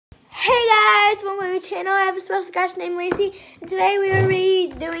guys, welcome to my channel. I have a special guest named Lacey, and today we are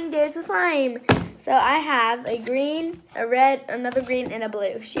doing Dares with Slime. So I have a green, a red, another green, and a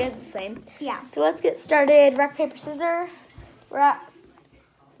blue. She has the same. Yeah. So let's get started. Rock, paper, scissors. Rock.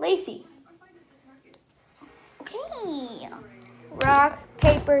 Lacey. Okay. Rock,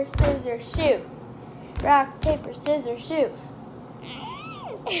 paper, scissors, shoot. Rock, paper, scissors, shoot.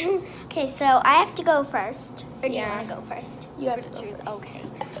 Okay, so I have to go first. Or do you Yeah. want to go first? You have to choose. go first. Okay.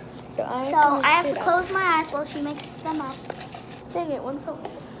 So I have to close my eyes while she mixes them up. Dang it, one fell.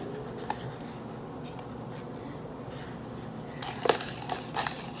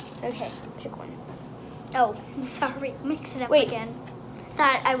 Okay, pick one. Oh, sorry. Mix it up Wait. again.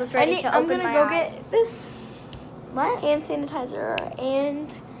 Thought I was ready to I'm open gonna my go eyes. get this What? hand sanitizer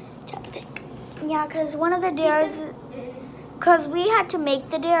and chapstick. Yeah, because one of the dares, because we had to make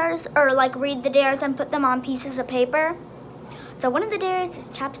the dares, or like read the dares and put them on pieces of paper. So one of the dares is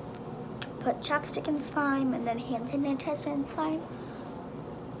put chapstick in slime and then hand sanitizer in slime.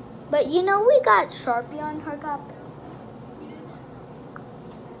 But you know we got Sharpie on her cup.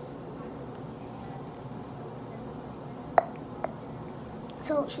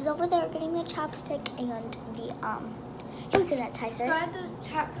 So she's over there getting the chapstick and the hand sanitizer. So I have the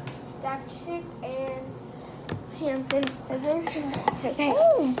chapstick and hand sanitizer. Okay.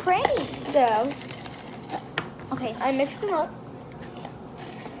 Oh, pretty. So Okay. I mixed them up.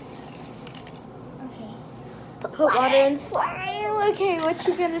 Okay. Put water in slime. Okay, what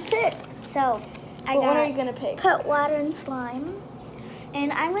you gonna pick? So I What got are you gonna pick? put water in slime,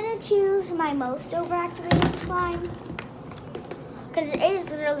 and I'm gonna choose my most overactivated slime because it is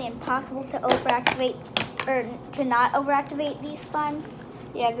literally impossible to overactivate or to not overactivate these slimes.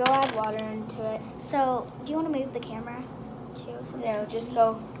 Yeah, go add water into it. So do you want to move the camera too? So they No, can just see?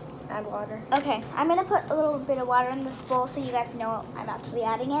 go add water. Okay, I'm gonna put a little bit of water in this bowl so you guys know I'm actually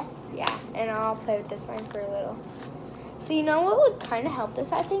adding it. Yeah, and I'll play with this slime for a little. So you know what would kind of help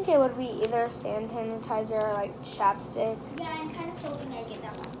this? I think it would be either sand sanitizer or like chapstick. Yeah, I'm kind of hoping I get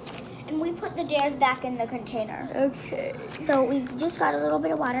that one. And we put the dares back in the container. Okay. So we just got a little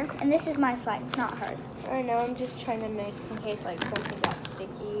bit of water, and this is my slime, not hers. I know, I'm just trying to mix in case like something got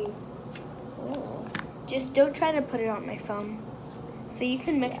sticky. Ooh. Just don't try to put it on my phone. So you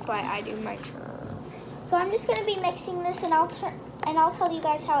can mix while I do my turn. So I'm just gonna be mixing this, and I'll tell you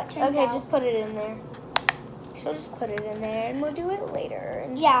guys how it turns Okay, out. just put it in there. She'll just put it in there, and we'll do it later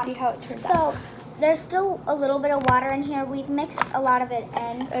and Yeah. see how it turns out. So there's still a little bit of water in here. We've mixed a lot of it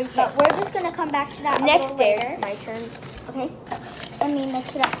in, Okay. but we're just gonna come back to that Next a day, little later. it's my turn. Okay. Let me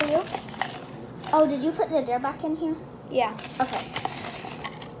mix it up for you. Oh, did you put the dare back in here? Yeah. Okay.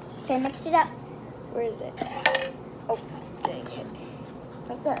 Okay, mixed it up. Where is it? Oh, dang it.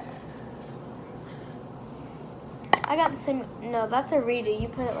 Right there. I got the same. No, that's a redo. You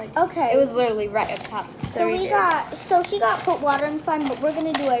put it like. Okay. It was literally right up top. So she got put water in slime, but we're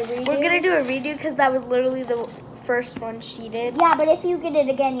gonna do a redo. We're gonna do a redo because that was literally the first one she did. Yeah, but if you get it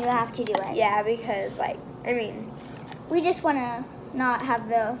again, you have to do it. Yeah, because like, I mean, We just wanna not have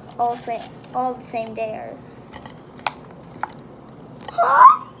the all the same dares.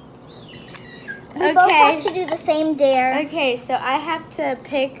 We both Okay. have to do the same dare. okay, so I have to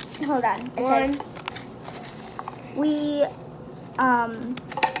pick Hold on. It one. says we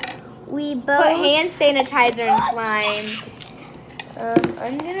both Put hand sanitizer in slime.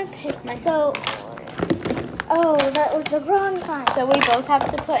 I'm gonna pick my. So- Oh, that was the wrong slime. So we both have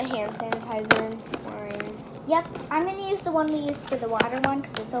to put hand sanitizer in slime. Yep, I'm gonna use the one we used for the water one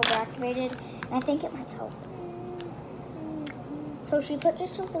because it's overactivated, and I think it might help. So should we put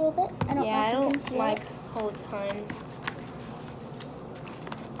just a little bit? I don't Yeah, know I if you can don't see like it. whole ton.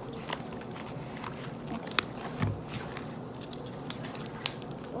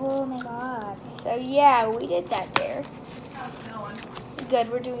 Oh my god. So yeah, we did that there.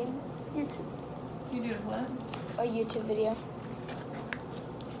 Good, we're doing YouTube. You doing what? a YouTube video.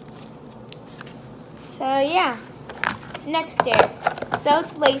 So yeah, next dare. So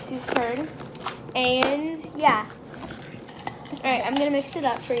it's Lacey's turn, and yeah. All right, I'm gonna mix it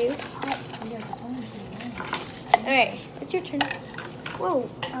up for you. All right, it's your turn. Whoa,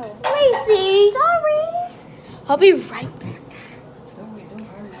 Oh. Lacey, sorry. I'll be right back.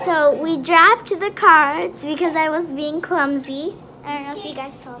 So we dropped the cards because I was being clumsy. I don't know if you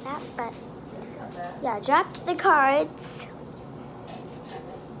guys saw that, but yeah, dropped the cards.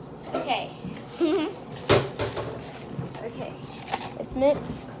 Okay. Okay, it's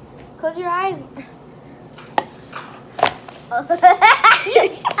mixed. Close your eyes.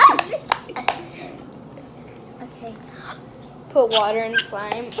 Okay. Put water and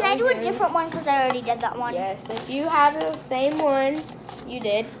slime. Can I do a again. different one because I already did that one? Yes, if you have the same one, You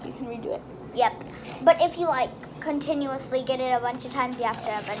did. You can redo it. Yep. But if you like continuously get it a bunch of times, you have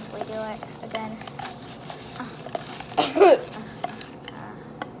to eventually do it again.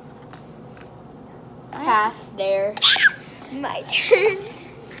 Pass there. My turn.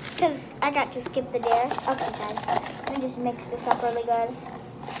 Because I got to skip the dare. Okay, guys. Let me just mix this up really good.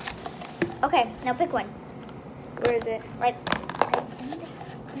 Okay, now pick one. Where is it? Right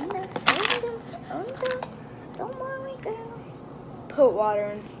in there. Don't worry, girl. Put water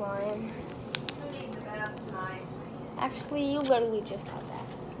and slime. Who needs a bath tonight? Actually, you literally just got that.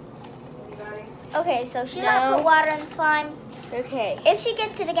 Anybody? Okay, so she's No. gonna put water and slime. Okay. If she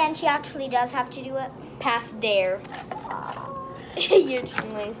gets it again, she actually does have to do it. Pass dare. Your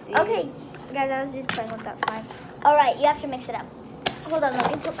turn, Lacey. Okay, guys, I was just playing with that slime. All right, you have to mix it up. Hold on,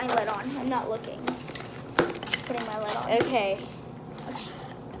 let me put my lid on. I'm not looking. Putting my lid on. Okay.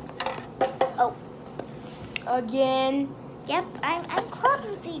 Oh, Again. yep, I'm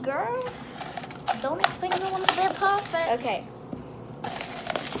clumsy, girl. Don't expect no one to be perfect. Okay.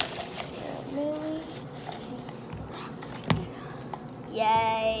 Millie.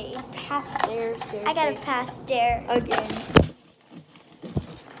 Yay. Pass dare, seriously. I got a pass dare. Again.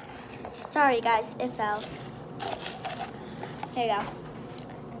 Sorry, guys, it fell. Here you go.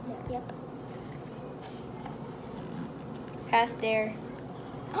 Yep. Pass dare.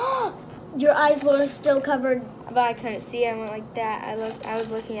 Your eyes were still covered. But I couldn't see. I went like that. I was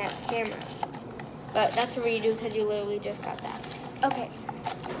looking at the camera. But that's a redo because you literally just got that. Okay.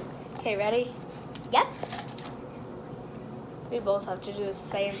 Okay, ready? Yep. We both have to do the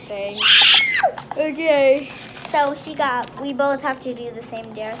same thing. Okay. So we both have to do the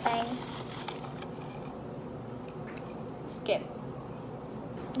same dare thing. Skip.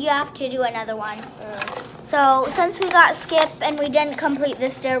 You have to do another one. So since we got skip and we didn't complete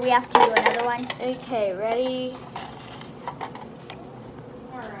this dare, we have to do another one. Okay, ready?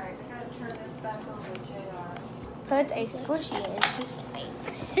 Alright, I gotta turn this back over to JR. Put a squishy into slime.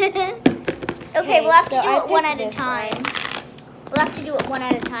 Okay, we'll have to so do I it one picked at a this time. We'll have to do it one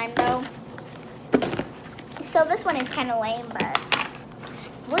at a time though. So this one is kind of lame, but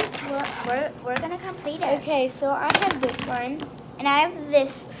we're gonna complete it. Okay, so I have this slime. And I have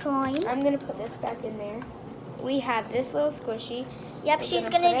this slime. I'm gonna put this back in there. We have this little squishy. Yep, We're she's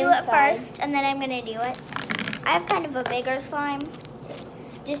gonna gonna put do it inside. first, and then I'm gonna do it. I have kind of a bigger slime,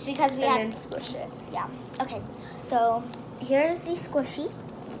 just because we And had. then squish it. Yeah. Okay. So here's the squishy,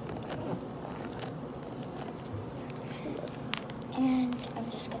 and I'm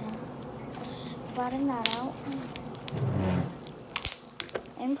just gonna flatten that out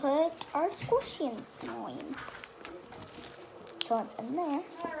and put our squishy in the slime. So it's in there.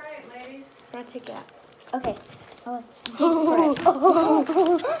 Alright, ladies. I'm gonna take it out. Okay. Oh, let's dig for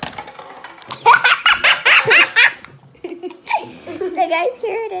it. So guys,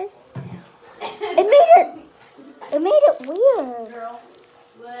 here it is. It made it weird. Girl,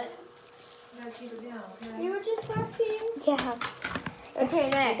 what? You gotta keep it down, okay? You were just laughing. Yes. Okay,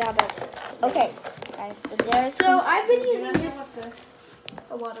 next. Okay, guys, the dares. So I've been using What's just this?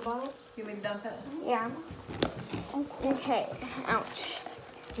 a water bottle. You can dump it. Yeah. Okay. Ouch.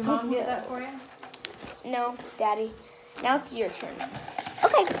 Your mom get that for you? No, Daddy. Now it's your turn.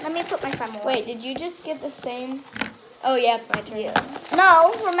 Okay, let me put my phone away. Wait, did you just get the same? Oh yeah, it's my turn.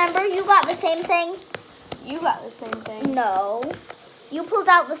 No, remember you got the same thing? You got the same thing. No. You pulled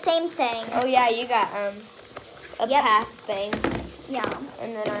out the same thing. Oh yeah, you got a Yep. pass thing, Yeah.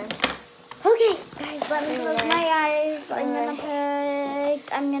 and then I. Okay, guys, let me close Alright. my eyes.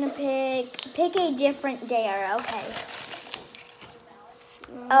 I'm gonna pick a different dare. Okay.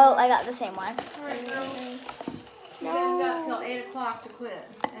 Oh, I got the same one. Alright, girls. You guys got till 8 o'clock to quit,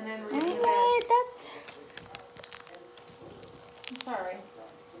 and then we're getting to bed. Okay, I'm sorry.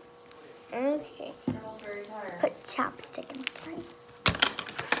 okay. You're all very tired. Put chapstick in the slime.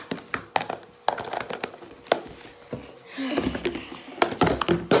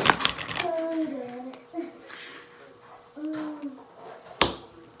 I'm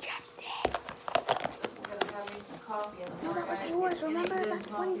gonna have me some coffee in the No, that was morning. yours. Get any Remember, good that one's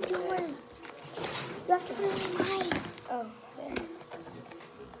coffee today. yours. You have to put it in mine. Oh, there.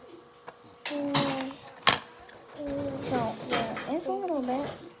 So, there is a little bit.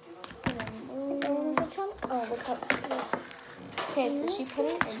 There was a chunk. Oh, the cup's Okay, so she put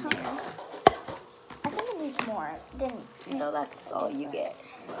it in there. I think it needs more. Didn't No, that's all you get.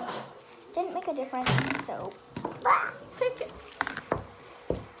 Didn't make a difference, so.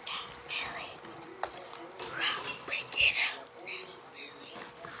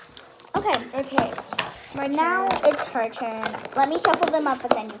 Okay, Okay. right now it's her turn. Let me shuffle them up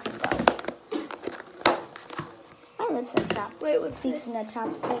and then you can go. My lips are chapped. Wait, what's Speaking this? of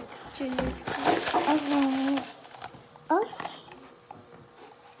chapstick. Ginger. Okay. Okay.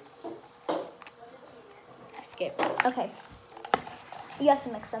 Skip. Okay. You have to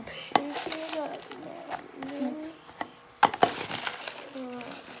mix them.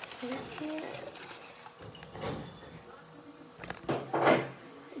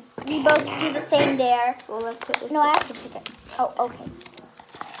 We both do the same dare. Well, let's put this. No, I have to pick it. Oh, okay.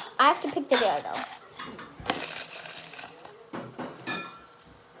 I have to pick the dare though.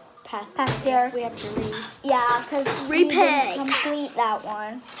 Pass dare. We have to read. Yeah, because we didn't complete that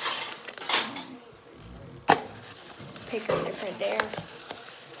one. Pick a different dare.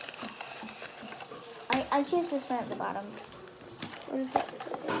 I choose this one at the bottom. What is that?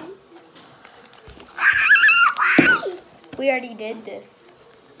 We already did this.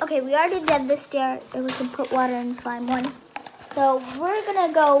 Okay, we already did this dare. It was to put water in slime one. So we're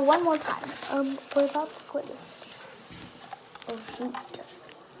gonna go one more time. We're about to quit. Oh shoot.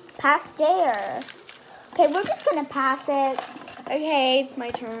 Pass dare. Okay, we're just gonna pass it. Okay, it's my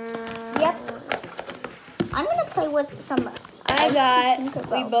turn. Yep. I'm gonna play with some.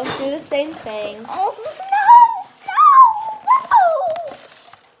 We both do the same thing. Oh no!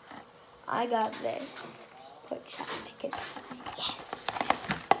 I got this. Put chapstick in. Yes.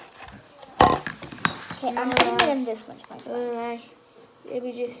 Okay, I'm putting it in this much myself. Moonlight.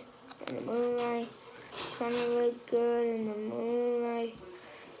 Maybe just in the moonlight. Trying to look good in the moonlight.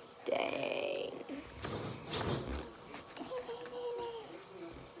 Dang.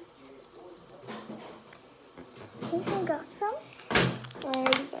 Ethan got some? I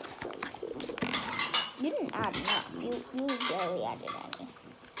already got some too. You didn't add enough. You barely added any.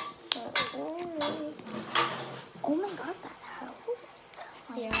 Oh my god, that helped.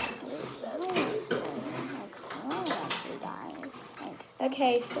 Yeah. Like,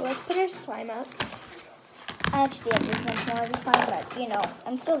 Okay, so let's put our slime up. I actually have just much more of the slime, but you know,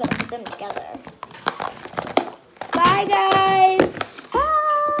 I'm still gonna put them together. Bye, guys.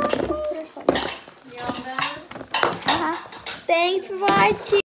 Bye. Let's put our slime up. You all done? Uh-huh. Thanks for watching.